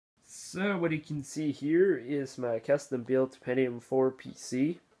So what you can see here is my custom built Pentium 4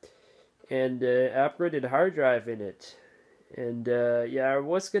 PC and upgraded hard drive in it. And yeah, I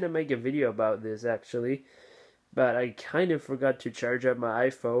was gonna make a video about this actually, but I kind of forgot to charge up my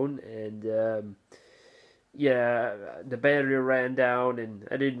iPhone, and yeah, the battery ran down, and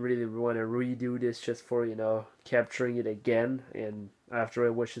I didn't really want to redo this just for, capturing it again. And after I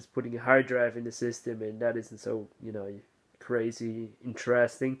was just putting a hard drive in the system, and that isn't so, crazy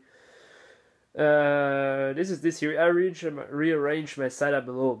interesting. This here. I rearranged my setup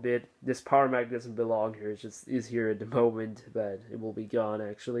a little bit. This power Mac doesn't belong here. It just is here at the moment, but it will be gone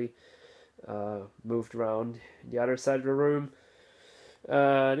actually. Moved around the other side of the room.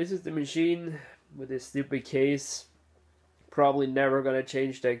 This is the machine with this stupid case. Probably never gonna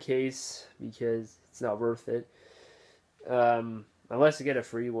change that case because it's not worth it. Unless I get a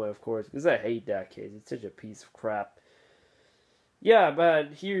free one, of course, because I hate that case. It's such a piece of crap. Yeah,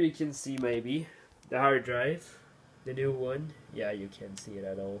 but here you can see maybe the hard drive, the new one. Yeah, you can see it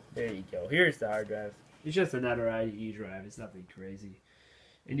at all. There you go. Here's the hard drive. It's just another IDE drive. It's nothing crazy.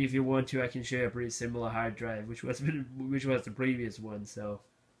 And if you want to, I can show you a pretty similar hard drive, which was the previous one. So,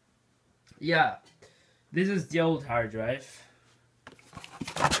 yeah, this is the old hard drive.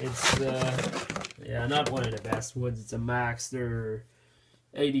 It's yeah, not one of the best ones. It's a Maxter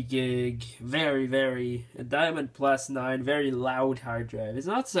 80 gig, very a Diamond Plus 9, very loud hard drive. It's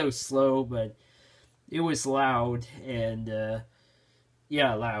not so slow, but it was loud, and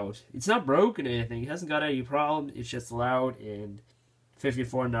yeah, loud. It's not broken or anything. It hasn't got any problem. It's just loud and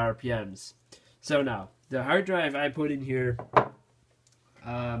 5400 RPMs. So now, the hard drive I put in here,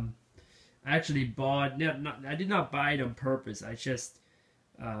 I actually bought. I did not buy it on purpose. I just,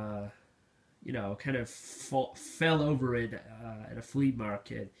 kind of fell over it at a flea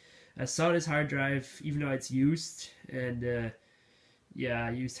market. I saw this hard drive, even though it's used, and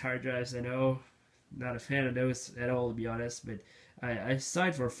yeah, used hard drives, I know, not a fan of those at all, to be honest, but I saw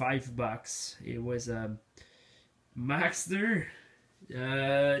it for $5. It was a Maxter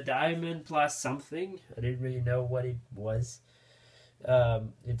Diamond Plus something. I didn't really know what it was.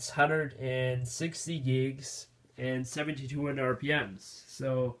 It's 160 gigs and 7200 RPMs,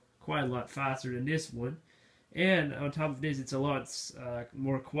 so quite a lot faster than this one. And on top of this, it's a lot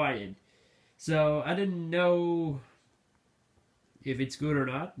more quiet. So I didn't know if it's good or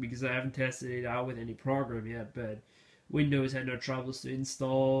not because I haven't tested it out with any program yet, but Windows had no troubles to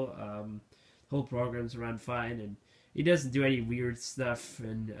install. Whole programs ran fine, and it doesn't do any weird stuff.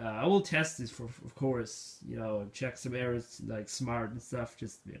 And I will test this for, of course, check some errors like smart and stuff,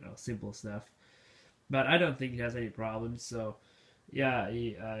 just simple stuff. But I don't think it has any problems. So yeah,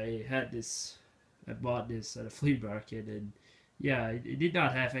 I bought this at a flea market, and yeah, it did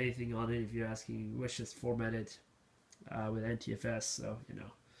not have anything on it. If you're asking, it was just formatted with NTFS. So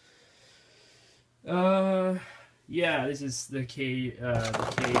yeah, this is the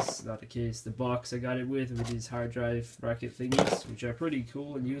the box I got it with these hard drive bracket thingies, which are pretty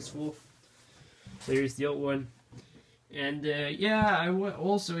cool and useful. So here's the old one, and yeah, I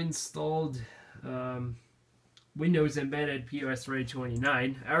also installed Windows Embedded POS Array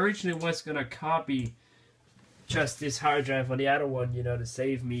 29. I originally was gonna copy just this hard drive on the other one, to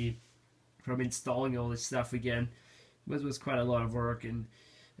save me from installing all this stuff again. It was quite a lot of work, and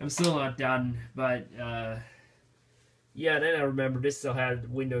I'm still not done. But yeah, then I remember this still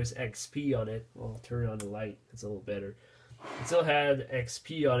had Windows XP on it. Well, I'll turn on the light. It's a little better. It still had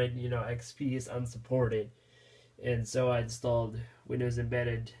XP on it. XP is unsupported, and so I installed Windows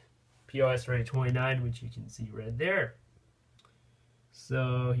Embedded POS Array 29, which you can see right there.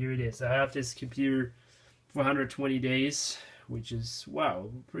 So here it is. I have this computer for 120 days, which is, wow,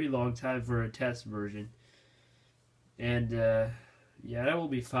 a pretty long time for a test version. And yeah, that will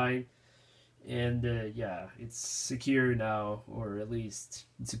be fine. And yeah, it's secure now, or at least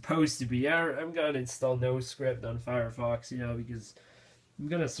it's supposed to be. I'm gonna install NoScript on Firefox, because I'm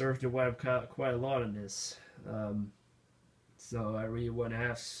gonna surf the web quite a lot on this. So I really want to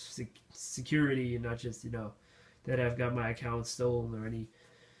have security, and not just, that I've got my account stolen or any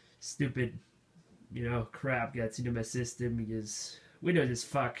stupid, crap gets into my system, because Windows is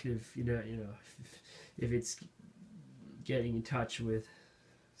fucked if, if it's getting in touch with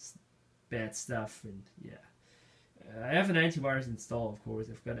bad stuff. And yeah, I have an antivirus installed, of course.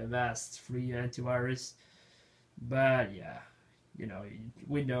 I've got a vast free antivirus, but yeah,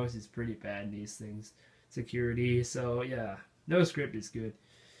 Windows is pretty bad in these things, security. So yeah, NoScript is good.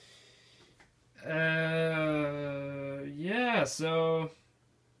 Yeah, so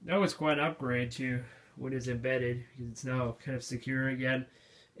that was quite an upgrade to Windows Embedded, because it's now kind of secure again.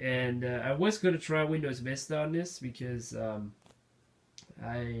 And I was going to try Windows Vista on this, because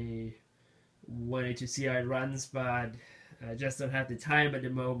I wanted to see how it runs, but I just don't have the time at the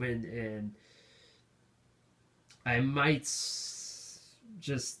moment, and I might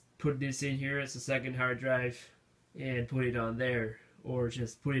just put this in here as a second hard drive and put it on there, or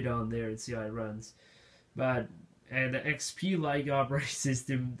just put it on there and see how it runs. But and the XP-like operating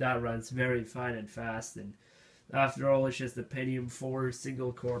system, that runs very fine and fast, and after all, it's just a Pentium 4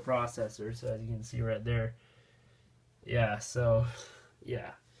 single core processor, so as you can see right there. Yeah, so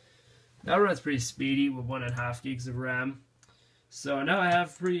yeah, that runs pretty speedy with 1.5 gigs of RAM. So now I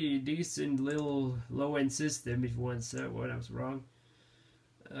have pretty decent little low-end system. If one said what I was wrong,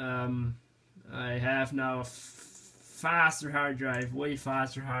 I have now a faster hard drive, way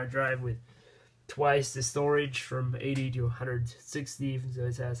faster hard drive with twice the storage from 80 to 160. So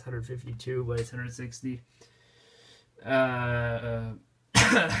it has 152, but it's 160. I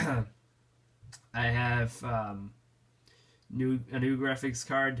have a new graphics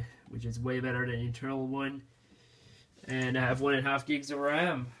card, which is way better than the internal one, and I have 1.5 gigs of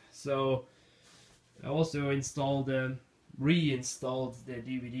RAM. So I also reinstalled the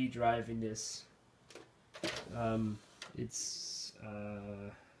DVD drive in this. It's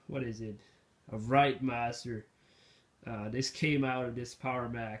what is it? A Write Master. This came out of this Power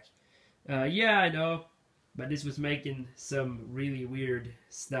Mac. Yeah, I know. But this was making some really weird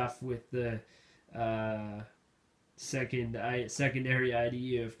stuff with the secondary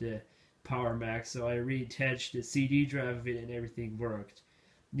IDE of the Power Mac, so I reattached the CD drive of it and everything worked.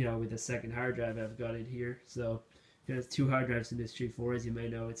 You know, with the second hard drive I've got it here. So there's 2 hard drives in this G4, as you may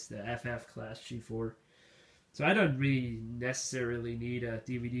know. It's the FF class G4. So I don't really necessarily need a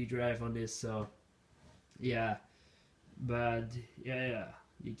DVD drive on this, so yeah. But yeah.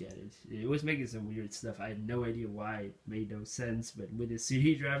 You get it. It was making some weird stuff. I had no idea why. It made no sense, but with the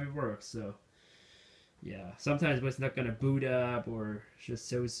CD drive it works. So yeah, sometimes it's not gonna boot up or just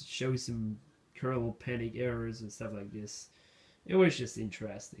show some kernel panic errors and stuff like this. It was just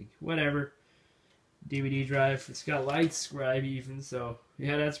interesting. Whatever. DVD drive. It's got light scribe even, so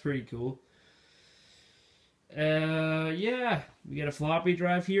yeah, that's pretty cool. Yeah, we got a floppy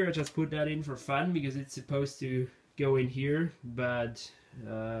drive here. I just put that in for fun because it's supposed to go in here, but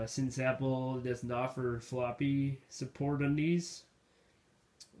since Apple doesn't offer floppy support on these,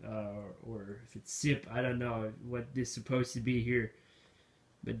 or if it's zip, I don't know what this is supposed to be here,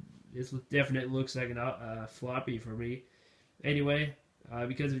 but this definitely looks like a floppy for me. Anyway,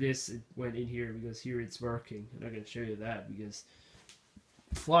 because of this, it went in here because here it's working. I'm not going to show you that because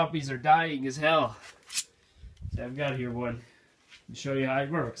floppies are dying as hell. So I've got here one to show you how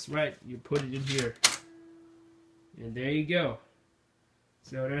it works. Right, you put it in here, and there you go.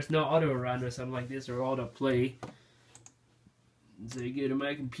 So there's no auto run or something like this, or auto play. So you go to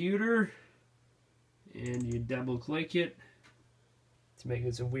my computer and you double click it. It's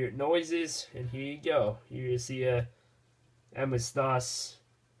making some weird noises, and here you go. Here you see a MS-DOS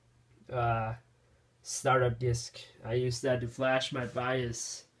startup disk. I used that to flash my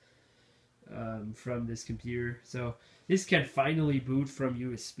BIOS from this computer. So this can finally boot from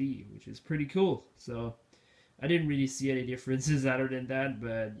USB, which is pretty cool. So I didn't really see any differences other than that,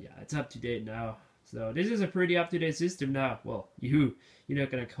 but yeah, it's up to date now. So this is a pretty up-to-date system now. Well, you're not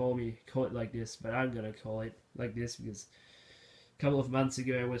gonna call it like this, but I'm gonna call it like this because a couple of months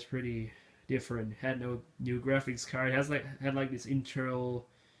ago it was pretty different. Had no new graphics card. Had like this internal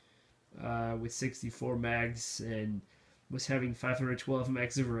with 64 megs and was having 512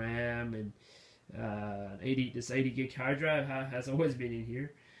 megs of RAM, and this 80 gig hard drive has always been in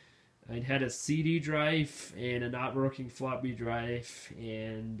here. It had a CD drive and a not working floppy drive,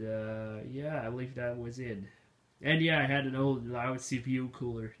 and yeah, I believe that was it. And yeah, I had an old loud CPU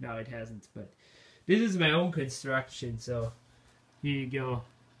cooler. Now it hasn't, but this is my own construction, so here you go.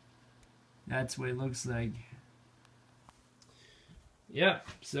 That's what it looks like. Yeah,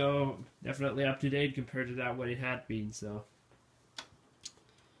 so definitely up to date compared to that what it had been, so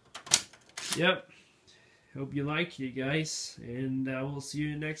yep. Hope you like, you guys, and we'll see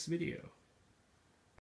you in the next video.